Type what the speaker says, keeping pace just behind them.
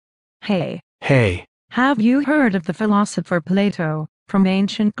Hey, Have you heard of the philosopher Plato, from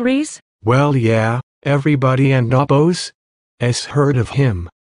ancient Greece? well yeah, everybody and Noppos has heard of him.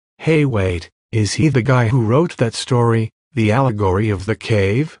 Hey wait, is he the guy who wrote that story, The Allegory of the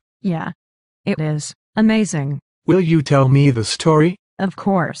Cave? Yeah. It is amazing. Will you tell me the story? Of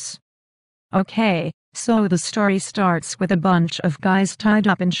course. Okay, so the story starts with a bunch of guys tied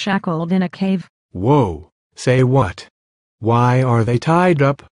up and shackled in a cave. Whoa, say what? Why are they tied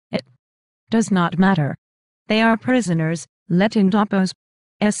up? It does not matter. They are prisoners, let in Doppos.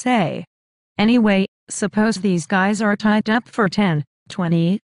 Essay. Anyway, suppose these guys are tied up for 10,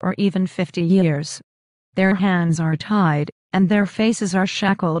 20, or even 50 years. Their hands are tied, and their faces are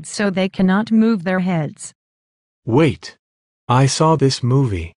shackled so they cannot move their heads. Wait. I saw this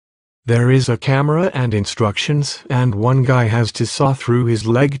movie. There is a camera and instructions, and one guy has to saw through his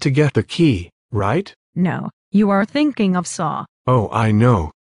leg to get the key, right? No, you are thinking of Saw. Oh, I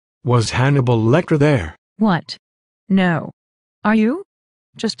know. Was Hannibal Lecter there? What? No. Are you?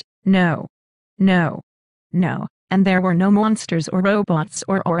 Just, no. No. No. And there were no monsters or robots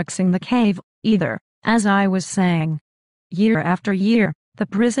or orcs in the cave, either. As I was saying. Year after year, the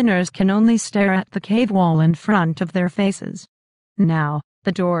prisoners can only stare at the cave wall in front of their faces. Now,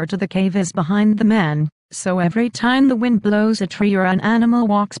 the door to the cave is behind the men, so every time the wind blows a tree or an animal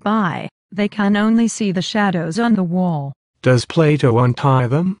walks by, they can only see the shadows on the wall. Does Plato untie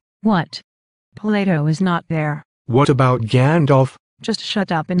them? What? Plato is not there. What about Gandalf? Just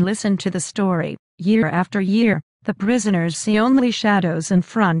shut up and listen to the story. Year after year, the prisoners see only shadows in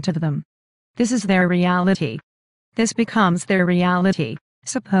front of them. This is their reality. This becomes their reality.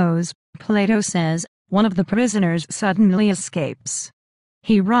 Suppose, Plato says, one of the prisoners suddenly escapes.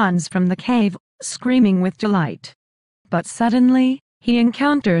 He runs from the cave, screaming with delight. But suddenly, he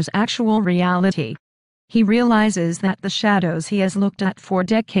encounters actual reality. He realizes that the shadows he has looked at for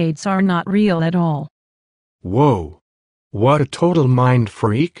decades are not real at all. Whoa. What a total mind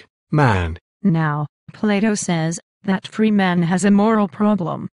freak, man. Now, Plato says that free man has a moral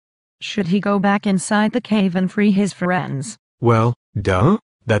problem. Should he go back inside the cave and free his friends? Well, duh,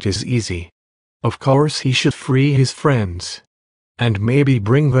 that is easy. Of course he should free his friends. And maybe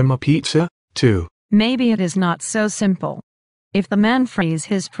bring them a pizza, too. Maybe it is not so simple. If the man frees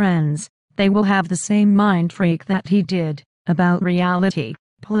his friends, they will have the same mind freak that he did, about reality.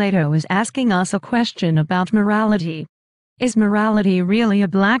 Plato is asking us a question about morality. Is morality really a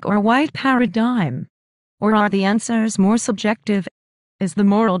black or white paradigm? Or are the answers more subjective? Is the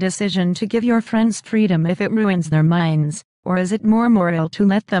moral decision to give your friends freedom if it ruins their minds, or is it more moral to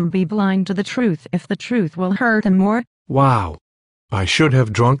let them be blind to the truth if the truth will hurt them more? Wow. I should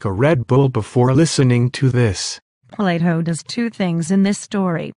have drunk a Red Bull before listening to this. Plato does two things in this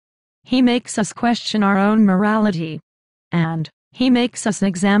story. He makes us question our own morality, and he makes us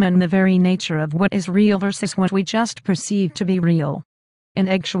examine the very nature of what is real versus what we just perceive to be real. In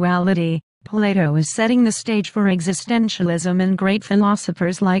actuality, Plato is setting the stage for existentialism in great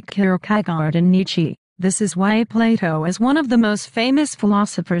philosophers like Kierkegaard and Nietzsche. This is why Plato is one of the most famous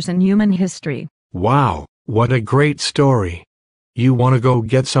philosophers in human history. Wow, what a great story. You wanna go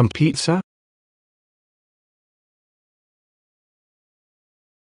get some pizza?